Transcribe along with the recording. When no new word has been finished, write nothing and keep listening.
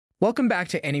Welcome back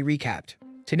to Any Recapped.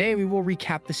 Today we will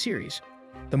recap the series,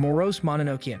 The Morose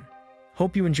Monokean.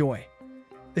 Hope you enjoy.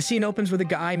 The scene opens with a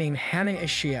guy named Hana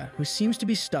Ishia who seems to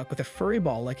be stuck with a furry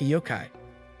ball like a yokai.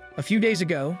 A few days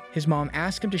ago, his mom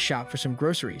asked him to shop for some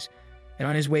groceries, and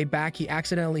on his way back he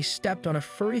accidentally stepped on a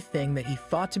furry thing that he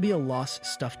thought to be a lost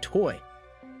stuffed toy.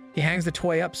 He hangs the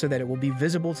toy up so that it will be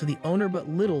visible to the owner, but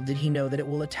little did he know that it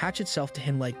will attach itself to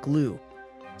him like glue.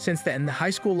 Since then, the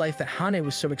high school life that Hane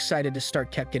was so excited to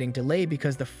start kept getting delayed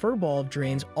because the fur ball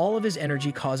drains all of his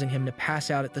energy, causing him to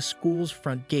pass out at the school's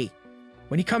front gate.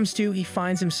 When he comes to, he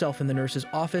finds himself in the nurse's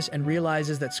office and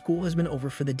realizes that school has been over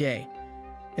for the day.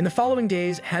 In the following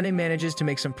days, Hane manages to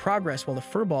make some progress while the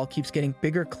fur ball keeps getting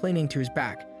bigger, clinging to his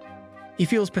back. He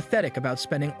feels pathetic about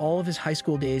spending all of his high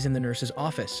school days in the nurse's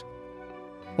office.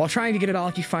 While trying to get it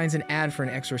off, he finds an ad for an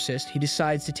exorcist. He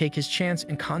decides to take his chance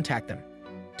and contact them.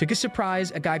 To his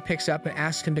surprise, a guy picks up and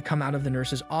asks him to come out of the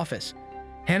nurse's office.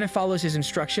 Hannah follows his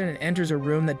instruction and enters a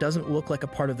room that doesn't look like a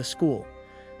part of the school.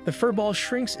 The fur ball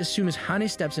shrinks as soon as Hane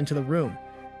steps into the room.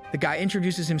 The guy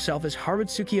introduces himself as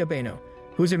Harutsuki Abeno,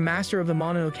 who is a master of the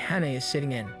monoke Hane is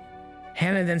sitting in.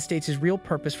 Hannah then states his real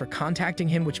purpose for contacting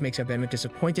him, which makes Abeno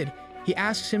disappointed. He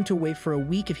asks him to wait for a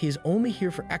week if he is only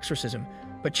here for exorcism,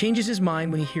 but changes his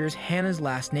mind when he hears Hannah's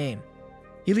last name.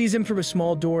 He leads him through a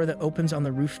small door that opens on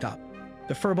the rooftop.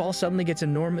 The fur ball suddenly gets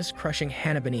enormous, crushing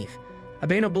Hannah beneath.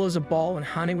 Abeno blows a ball and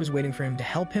Hane was waiting for him to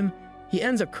help him. He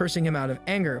ends up cursing him out of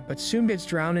anger, but soon gets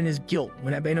drowned in his guilt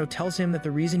when Abeno tells him that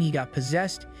the reason he got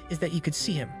possessed is that he could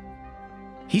see him.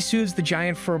 He soothes the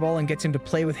giant fur ball and gets him to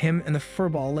play with him, and the fur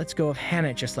ball lets go of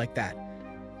Hannah just like that.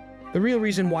 The real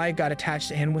reason why it got attached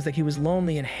to him was that he was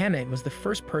lonely and Hannah was the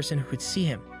first person who could see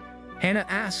him. Hannah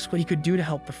asks what he could do to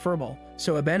help the furball,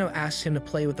 so Abeno asks him to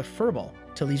play with the furball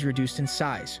till he's reduced in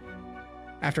size.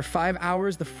 After 5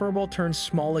 hours, the furball turns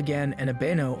small again and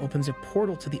Abeno opens a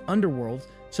portal to the underworld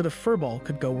so the furball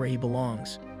could go where he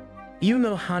belongs. Even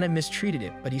though Hana mistreated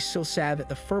it, but he's still sad that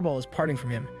the furball is parting from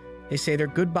him. They say their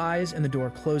goodbyes and the door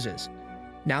closes.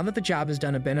 Now that the job is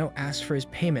done, Abeno asks for his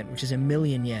payment, which is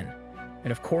 1,000,000 yen.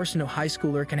 And of course, no high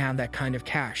schooler can have that kind of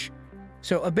cash.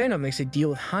 So Abeno makes a deal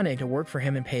with Hane to work for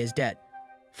him and pay his debt.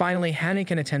 Finally, Hane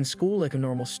can attend school like a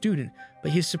normal student,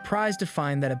 but he is surprised to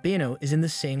find that Abeno is in the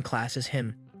same class as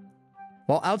him.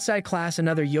 While outside class,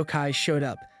 another yokai showed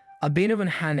up. Abeno and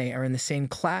Hane are in the same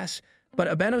class, but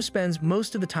Abeno spends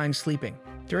most of the time sleeping.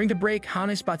 During the break,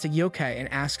 Hane spots a yokai and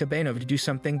asks Abeno to do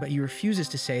something, but he refuses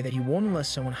to say that he won't unless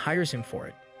someone hires him for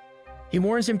it. He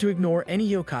warns him to ignore any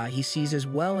yokai he sees as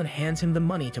well and hands him the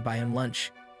money to buy him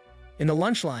lunch. In the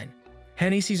lunch line,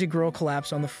 Hane sees a girl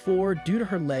collapse on the floor due to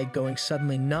her leg going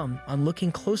suddenly numb. On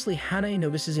looking closely, Hane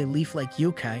notices a leaf-like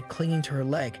yokai clinging to her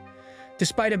leg.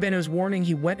 Despite Abeno's warning,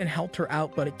 he went and helped her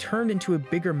out, but it turned into a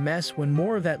bigger mess when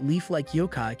more of that leaf-like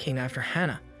yokai came after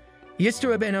Hana. He gets to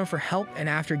Abeno for help, and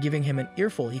after giving him an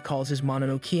earful, he calls his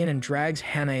monokean and drags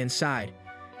Hana inside.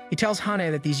 He tells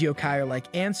Hane that these yokai are like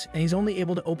ants, and he's only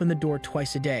able to open the door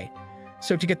twice a day.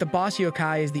 So to get the boss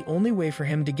yokai is the only way for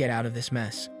him to get out of this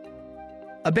mess.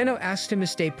 Abeno asks him to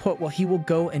stay put while he will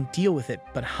go and deal with it,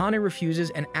 but Hane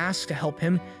refuses and asks to help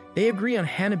him. They agree on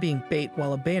Hana being bait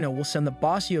while Abeno will send the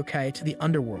boss yokai to the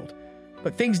underworld.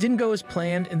 But things didn't go as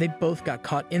planned and they both got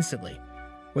caught instantly.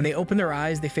 When they open their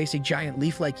eyes, they face a giant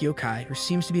leaf-like yokai who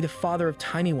seems to be the father of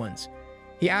tiny ones.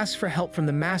 He asks for help from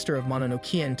the master of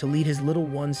monokean to lead his little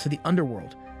ones to the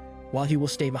underworld, while he will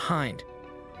stay behind.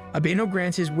 Abeno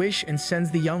grants his wish and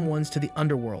sends the young ones to the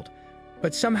underworld.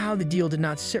 But somehow the deal did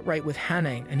not sit right with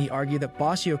Hane, and he argued that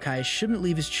boss yokai shouldn't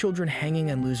leave his children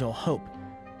hanging and lose all hope.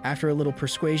 After a little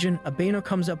persuasion, Abeno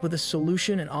comes up with a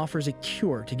solution and offers a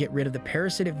cure to get rid of the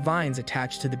parasitic vines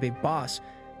attached to the big boss,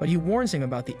 but he warns him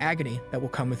about the agony that will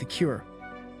come with the cure.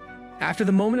 After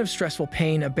the moment of stressful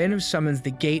pain, Abeno summons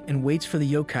the gate and waits for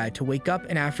the yokai to wake up,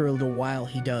 and after a little while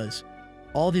he does.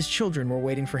 All of his children were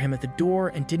waiting for him at the door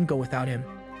and didn't go without him.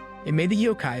 It made the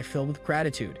yokai filled with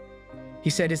gratitude. He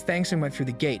said his thanks and went through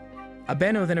the gate.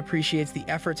 Abeno then appreciates the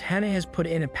efforts Hane has put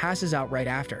in and passes out right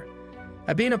after.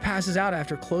 Abeno passes out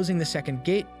after closing the second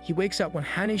gate. He wakes up when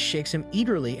Hane shakes him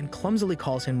eagerly and clumsily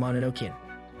calls him monokean.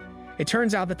 It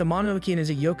turns out that the monokean is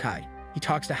a yokai. He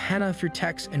talks to Hana through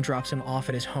text and drops him off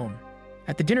at his home.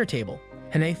 At the dinner table,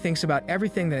 Hane thinks about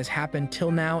everything that has happened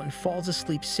till now and falls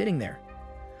asleep sitting there.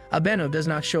 Abeno does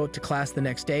not show up to class the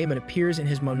next day, but appears in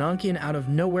his monokean out of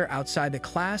nowhere outside the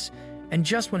class, and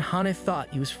just when Hane thought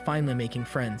he was finally making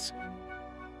friends.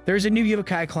 There is a new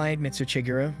yokai client,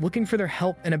 Mitsuchigura, looking for their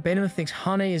help, and Abeno thinks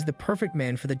Hane is the perfect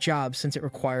man for the job since it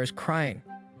requires crying.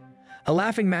 A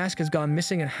laughing mask has gone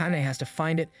missing and Hane has to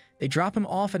find it. They drop him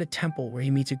off at a temple where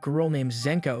he meets a girl named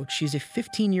Zenko. She's a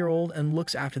 15-year-old and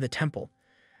looks after the temple.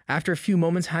 After a few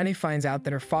moments, Hane finds out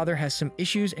that her father has some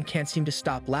issues and can't seem to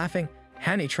stop laughing.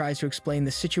 Hane tries to explain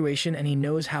the situation and he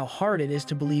knows how hard it is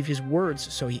to believe his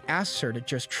words, so he asks her to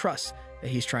just trust that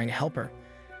he's trying to help her.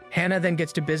 Hannah then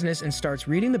gets to business and starts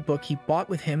reading the book he bought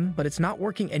with him, but it's not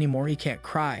working anymore. He can't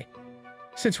cry.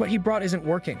 Since what he brought isn't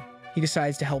working, he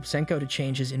decides to help Zenko to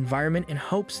change his environment in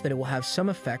hopes that it will have some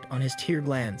effect on his tear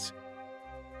glands.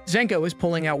 Zenko is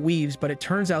pulling out weaves, but it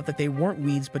turns out that they weren't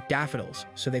weeds but daffodils,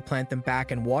 so they plant them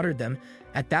back and watered them.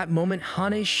 At that moment,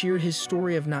 Hane shared his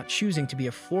story of not choosing to be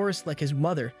a florist like his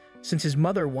mother, since his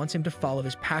mother wants him to follow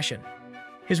his passion.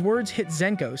 His words hit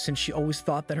Zenko since she always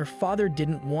thought that her father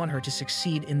didn't want her to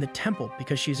succeed in the temple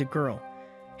because she's a girl.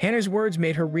 Hannah's words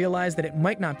made her realize that it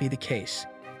might not be the case.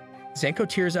 Zenko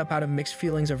tears up out of mixed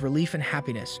feelings of relief and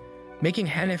happiness, making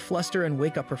Hane fluster and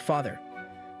wake up her father.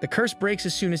 The curse breaks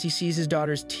as soon as he sees his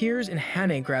daughter's tears and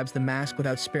Hane grabs the mask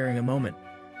without sparing a moment.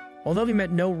 Although he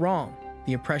meant no wrong,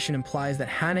 the impression implies that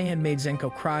Hane had made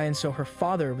Zenko cry and so her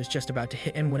father was just about to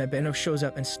hit him when Abeno shows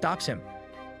up and stops him.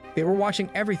 They were watching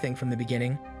everything from the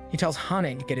beginning. He tells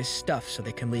Hane to get his stuff so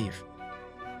they can leave.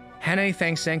 Hane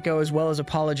thanks Zenko as well as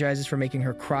apologizes for making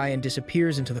her cry and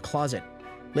disappears into the closet.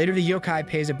 Later, the yokai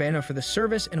pays Abeno for the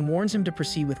service and warns him to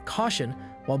proceed with caution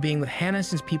while being with Hana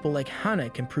since people like Hana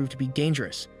can prove to be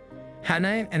dangerous.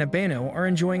 Hana and Abeno are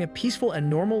enjoying a peaceful and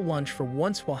normal lunch for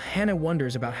once while Hana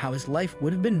wonders about how his life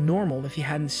would have been normal if he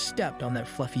hadn't stepped on that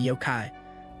fluffy yokai.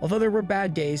 Although there were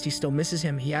bad days, he still misses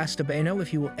him. He asks Abeno if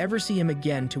he will ever see him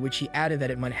again, to which he added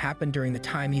that it might happen during the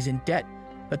time he's in debt,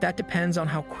 but that depends on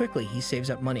how quickly he saves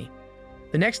up money.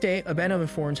 The next day, Abeno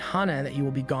informs Hana that he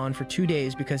will be gone for 2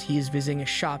 days because he is visiting a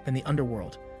shop in the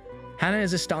underworld. Hana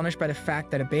is astonished by the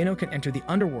fact that Abeno can enter the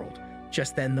underworld.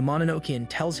 Just then, the monokean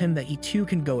tells him that he too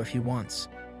can go if he wants.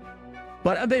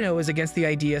 But Abeno is against the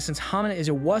idea since Hana is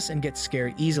a wuss and gets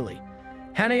scared easily.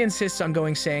 Hana insists on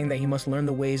going, saying that he must learn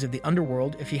the ways of the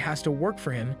underworld if he has to work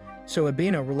for him, so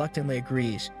Abeno reluctantly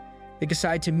agrees. They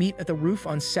decide to meet at the roof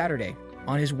on Saturday.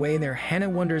 On his way there, Hana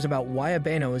wonders about why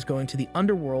Abeno is going to the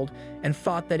underworld and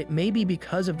thought that it may be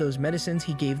because of those medicines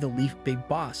he gave the Leaf Big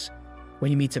Boss. When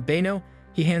he meets Abeno,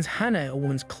 he hands Hana a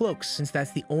woman's cloak since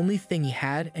that's the only thing he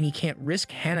had and he can't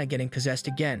risk Hana getting possessed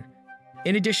again.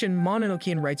 In addition,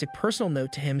 Monokean writes a personal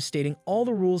note to him stating all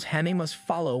the rules Hana must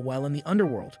follow while in the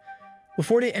underworld.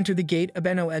 Before they enter the gate,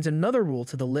 Abeno adds another rule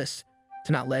to the list,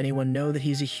 to not let anyone know that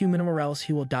he's a human or else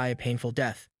he will die a painful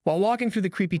death. While walking through the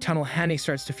creepy tunnel, Hane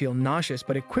starts to feel nauseous,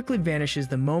 but it quickly vanishes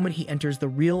the moment he enters the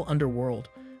real underworld,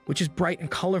 which is bright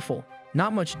and colorful,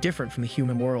 not much different from the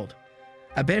human world.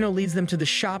 Abeno leads them to the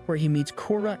shop where he meets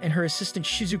Kora and her assistant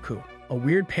Shizuku, a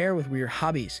weird pair with weird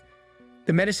hobbies.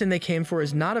 The medicine they came for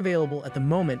is not available at the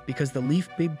moment because the Leaf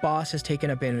Big Boss has taken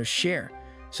Abeno's share,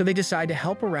 so they decide to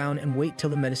help around and wait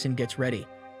till the medicine gets ready.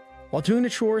 While doing the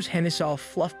chores, Hane saw a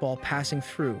fluff ball passing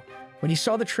through. When he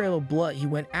saw the trail of blood, he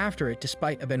went after it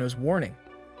despite Abeno's warning.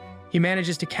 He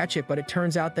manages to catch it, but it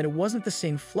turns out that it wasn't the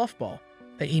same fluff ball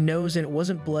that he knows, and it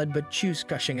wasn't blood but juice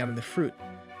gushing out of the fruit.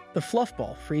 The fluff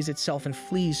ball frees itself and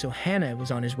flees, so Hana was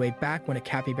on his way back when a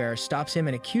capybara stops him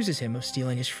and accuses him of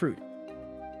stealing his fruit.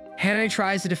 Hana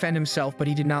tries to defend himself, but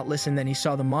he did not listen. Then he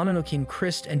saw the Monokean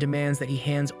Christ and demands that he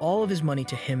hands all of his money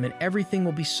to him and everything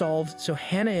will be solved, so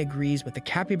Hana agrees, but the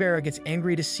capybara gets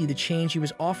angry to see the change he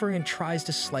was offering and tries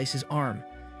to slice his arm.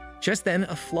 Just then,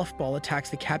 a fluff ball attacks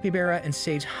the capybara and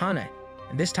saves Hana,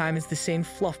 and this time it's the same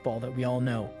fluff ball that we all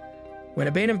know. When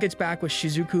Abeno gets back with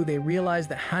Shizuku, they realize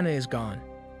that Hana is gone.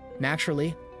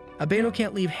 Naturally, Abeno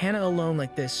can't leave Hana alone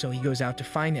like this, so he goes out to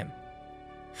find him.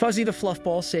 Fuzzy the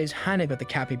fluffball saves Hane, but the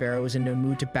capybara was in no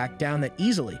mood to back down that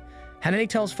easily. Hane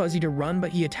tells Fuzzy to run,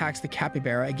 but he attacks the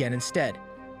capybara again instead.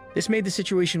 This made the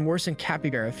situation worse, and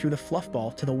capybara threw the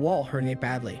fluffball to the wall, hurting it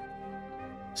badly.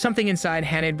 Something inside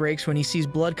Hane breaks when he sees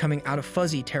blood coming out of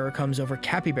Fuzzy. Terror comes over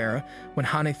capybara when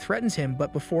Hane threatens him,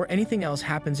 but before anything else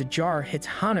happens, a jar hits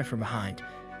Hane from behind,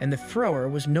 and the thrower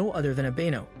was no other than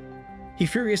Abeno. He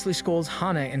furiously scolds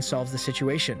Hane and solves the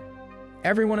situation.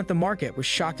 Everyone at the market was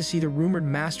shocked to see the rumored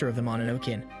master of the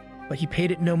Monokean, but he paid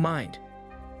it no mind.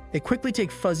 They quickly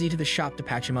take Fuzzy to the shop to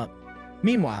patch him up.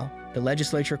 Meanwhile, the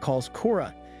legislature calls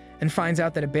Kora and finds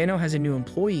out that Abeno has a new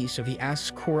employee, so he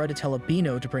asks Kora to tell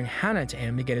Abeno to bring Hana to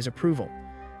him to get his approval.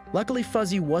 Luckily,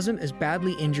 Fuzzy wasn't as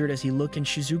badly injured as he looked, and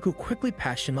Shizuku quickly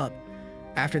patched him up.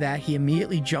 After that, he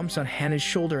immediately jumps on Hana's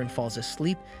shoulder and falls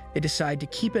asleep. They decide to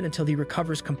keep it until he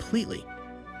recovers completely.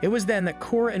 It was then that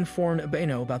Kora informed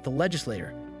Abeno about the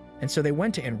legislator, and so they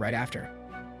went to him right after.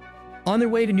 On their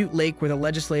way to Newt Lake, where the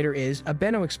legislator is,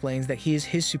 Abeno explains that he is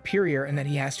his superior and that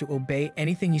he has to obey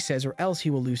anything he says or else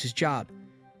he will lose his job.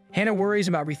 Hannah worries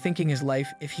about rethinking his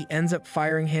life if he ends up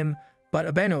firing him, but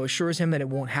Abeno assures him that it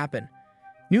won't happen.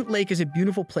 Newt Lake is a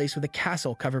beautiful place with a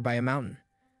castle covered by a mountain.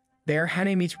 There,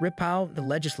 Hannah meets Ripao, the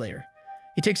legislator.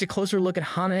 He takes a closer look at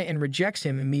Hannah and rejects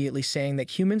him, immediately saying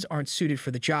that humans aren't suited for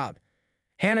the job.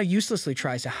 Hannah uselessly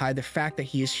tries to hide the fact that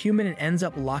he is human and ends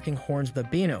up locking horns with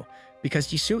Abeno because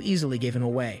he so easily gave him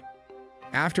away.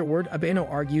 Afterward, Abeno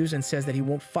argues and says that he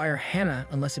won't fire Hannah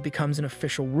unless it becomes an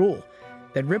official rule.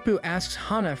 Then Ripao asks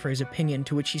Hannah for his opinion,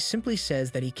 to which he simply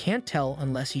says that he can't tell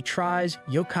unless he tries,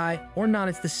 yokai, or not.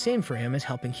 It's the same for him as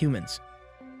helping humans.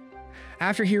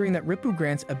 After hearing that Ripao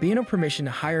grants Abeno permission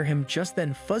to hire him, just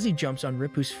then Fuzzy jumps on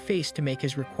Ripu's face to make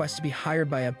his request to be hired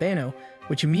by Abeno,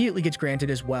 which immediately gets granted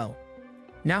as well.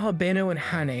 Now Abeno and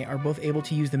Hane are both able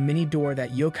to use the mini door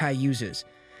that Yokai uses.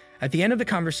 At the end of the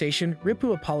conversation,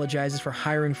 Ripao apologizes for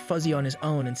hiring Fuzzy on his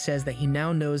own and says that he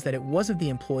now knows that it wasn't the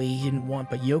employee he didn't want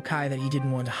but Yokai that he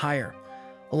didn't want to hire.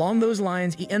 Along those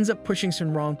lines, he ends up pushing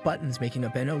some wrong buttons, making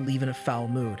Abeno leave in a foul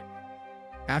mood.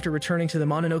 After returning to the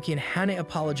Monokean, Hane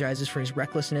apologizes for his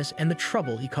recklessness and the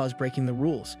trouble he caused breaking the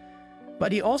rules.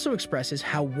 But he also expresses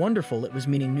how wonderful it was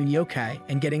meeting new Yokai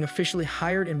and getting officially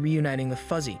hired and reuniting with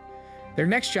Fuzzy. Their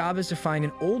next job is to find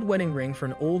an old wedding ring for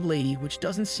an old lady, which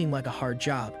doesn't seem like a hard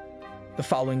job. The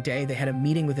following day, they had a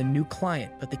meeting with a new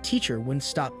client, but the teacher wouldn't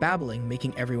stop babbling,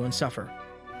 making everyone suffer.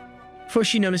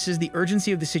 Fushi notices the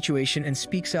urgency of the situation and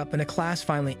speaks up, and the class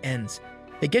finally ends.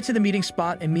 They get to the meeting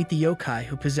spot and meet the yokai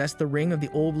who possess the ring of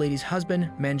the old lady's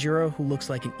husband, Manjiro, who looks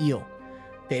like an eel.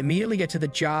 They immediately get to the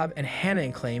job, and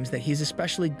Hannah claims that he's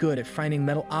especially good at finding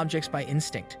metal objects by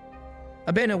instinct.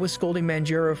 Abeno was scolding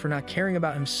Manjiro for not caring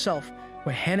about himself.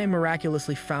 When Hannah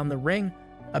miraculously found the ring,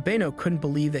 Abeno couldn't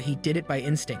believe that he did it by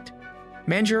instinct.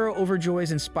 Manjiro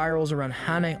overjoys and spirals around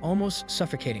Hane, almost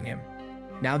suffocating him.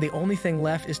 Now the only thing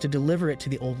left is to deliver it to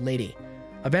the old lady.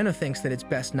 Abeno thinks that it's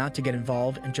best not to get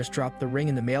involved and just drop the ring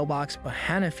in the mailbox, but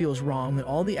Hannah feels wrong that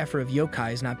all the effort of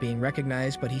Yokai is not being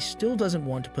recognized, but he still doesn't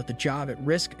want to put the job at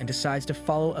risk and decides to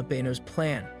follow Abeno's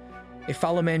plan. They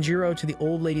follow Manjiro to the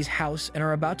old lady's house and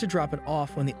are about to drop it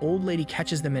off when the old lady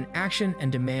catches them in action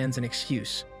and demands an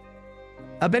excuse.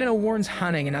 Abeno warns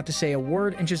Hane not to say a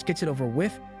word and just gets it over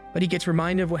with, but he gets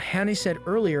reminded of what Hane said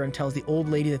earlier and tells the old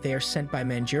lady that they are sent by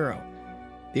Manjiro.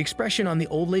 The expression on the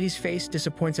old lady's face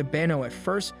disappoints Abeno at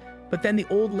first, but then the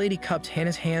old lady cups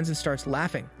Hannah's hands and starts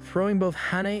laughing, throwing both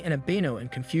Hane and Abeno in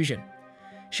confusion.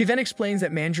 She then explains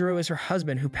that Manjiro is her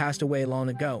husband who passed away long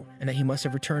ago, and that he must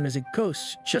have returned as a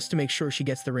ghost just to make sure she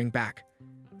gets the ring back.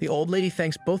 The old lady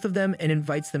thanks both of them and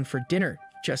invites them for dinner.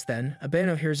 Just then,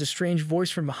 Abeno hears a strange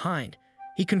voice from behind.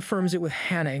 He confirms it with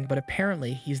Hannah, but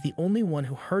apparently he's the only one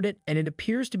who heard it, and it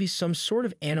appears to be some sort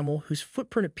of animal whose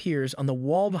footprint appears on the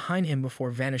wall behind him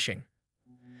before vanishing.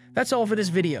 That's all for this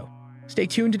video. Stay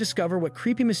tuned to discover what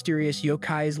creepy, mysterious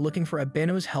yokai is looking for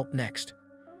Abeno's help next.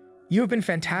 You have been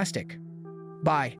fantastic. Bye.